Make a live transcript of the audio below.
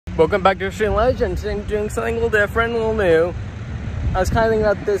Welcome back to Extreme Legends. Today I'm doing something a little different, a little new. I was kind of thinking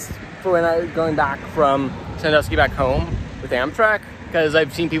about this for when I was going back from Sandusky back home with Amtrak, because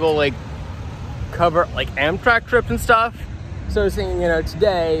I've seen people like cover like Amtrak trips and stuff. So I was thinking,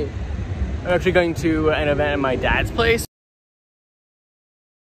 today I'm actually going to an event at my dad's place.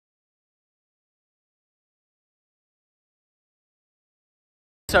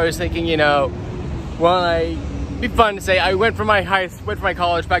 So I was thinking, it'd be fun to say I went from my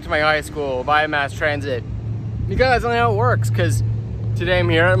college back to my high school via mass transit. You guys don't know how it works, because today I'm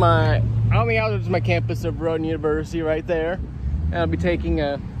here at my campus of Rowan University right there, and I'll be taking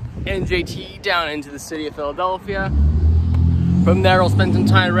a NJT down into the city of Philadelphia. From there, I'll spend some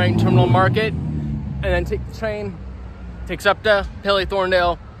time riding Terminal Market, and then take the train, take SEPTA, Paley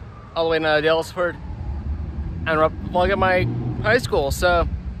Thorndale, all the way to Dalesford, and I'll get my high school. So,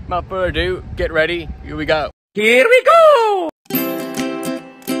 without further ado, get ready. Here we go. Here we go!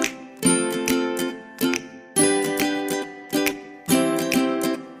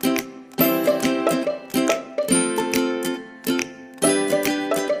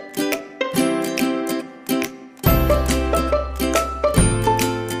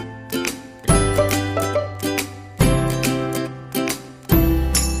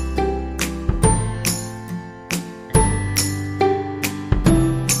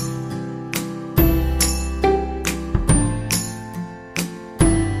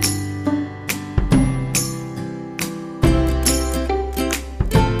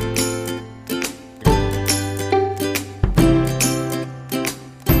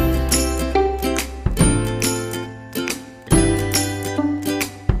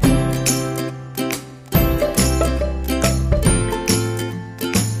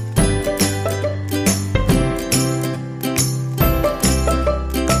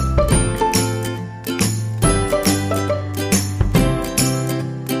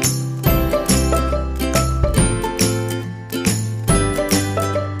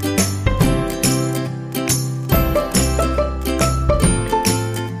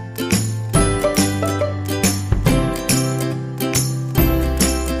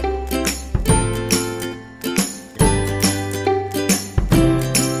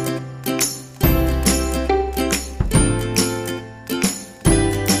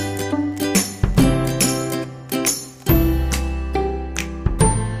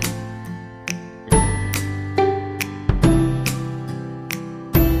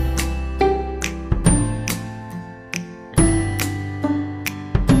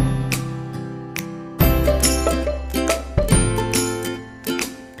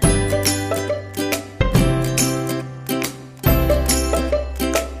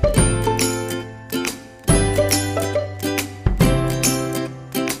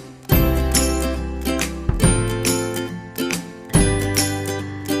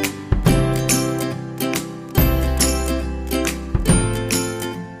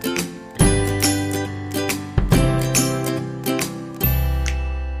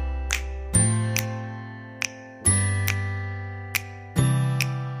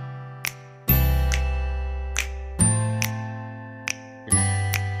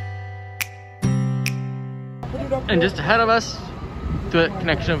 And just ahead of us, the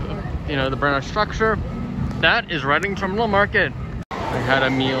connection of the burnout structure, that is Reading Terminal Market. I had a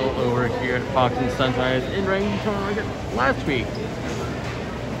meal over here at Fox and Sunrise in Reading Terminal Market last week.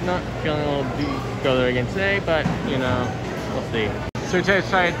 Not feeling able to go there again today, but we'll see. So today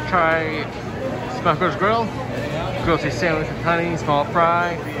I try Smucker's Grill, grilled cheese sandwich with honey, small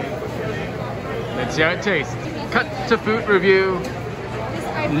fry. Let's see how it tastes. Cut to food review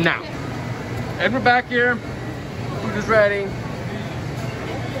now. And we're back here. Food is ready.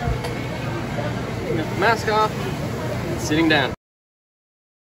 Get the mask off. Sitting down.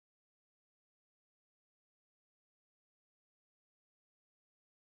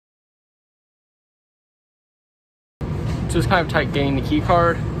 So it's kind of tight getting the key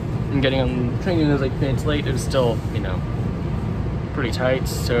card and getting on the train. Even though it was like minutes late, it was still, pretty tight.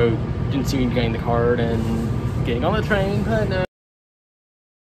 So didn't see me getting the card and getting on the train, but no.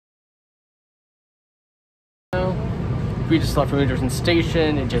 We just left from Anderson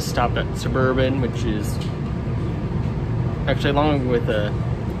Station and just stopped at Suburban, which is actually along with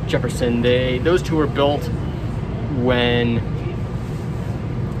Jefferson. Those two were built when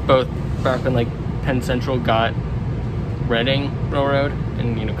both back when like Penn Central got Reading Railroad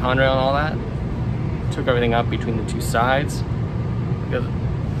and Conrail and all that. Took everything up between the two sides. Because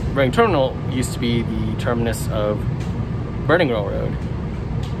Reading Terminal used to be the terminus of Reading Railroad,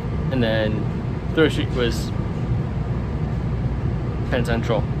 and then Third Street was Penn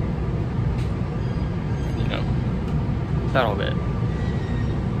Central. That whole bit.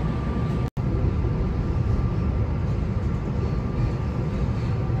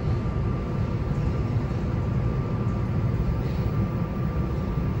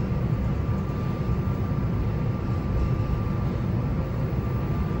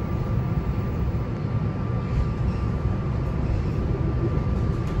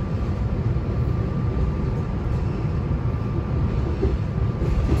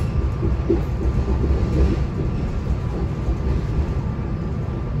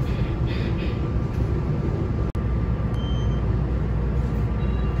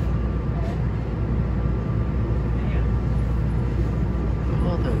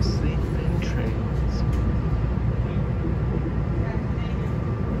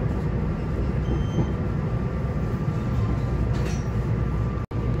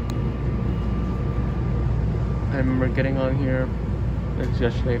 remember getting on here. It was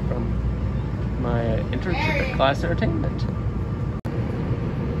yesterday from my internship at Class Entertainment.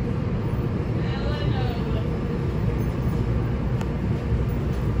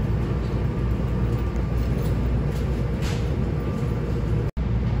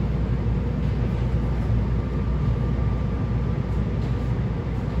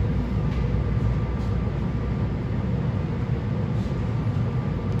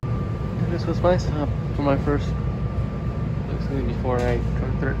 This was my stop for my first, before I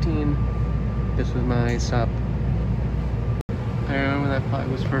turned 13. This was my stop. I remember that flight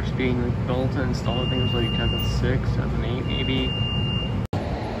was first being built and installed. I think it was like 2006, 2008 maybe.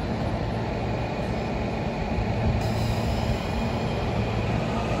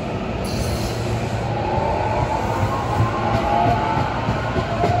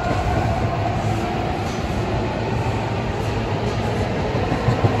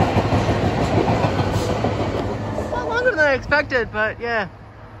 I expected, but yeah.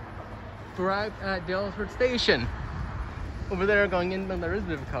 Arrived at Dalesford Station. Over there going in, there is a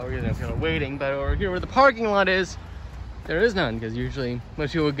bit of a car, kind of waiting, but over here where the parking lot is, there is none, because usually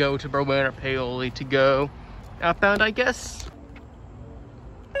most people would go to Rowan or Paoli to go outbound, I guess.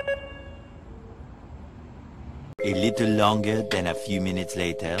 A little longer than a few minutes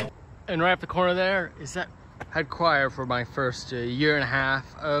later. And right up the corner there is that head choir for my first year and a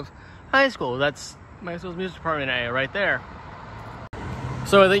half of high school. That's my school's music department area right there.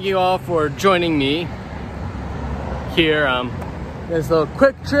 So I thank you all for joining me here. This little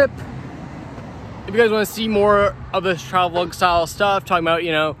quick trip. If you guys want to see more of this travel vlog style stuff, talking about,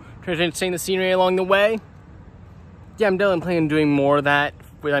 you know, trying to seeing the scenery along the way. Yeah, I'm definitely planning on doing more of that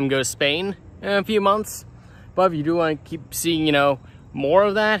when I go to Spain in a few months. But if you do want to keep seeing, you know, more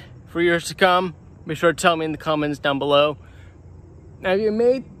of that for years to come, be sure to tell me in the comments down below. Now, if you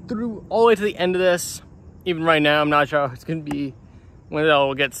made through all the way to the end of this, even right now, I'm not sure how it's going to be when it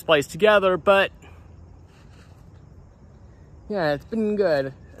all gets spliced together, but yeah, it's been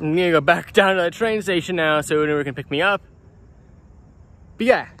good. I'm going to go back down to the train station now so anyone can pick me up. But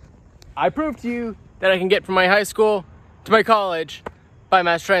yeah, I proved to you that I can get from my high school to my college by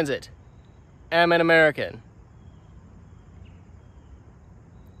mass transit. And I'm an American.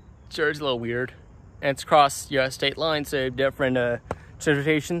 Sure, it's a little weird. And it's across US state lines, so different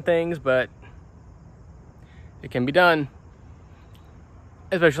transportation things, but it can be done.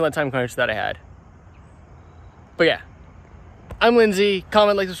 Especially that time crunch that I had. But yeah, I'm Lindsay.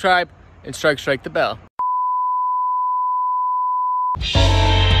 Comment, like, subscribe, and strike the bell.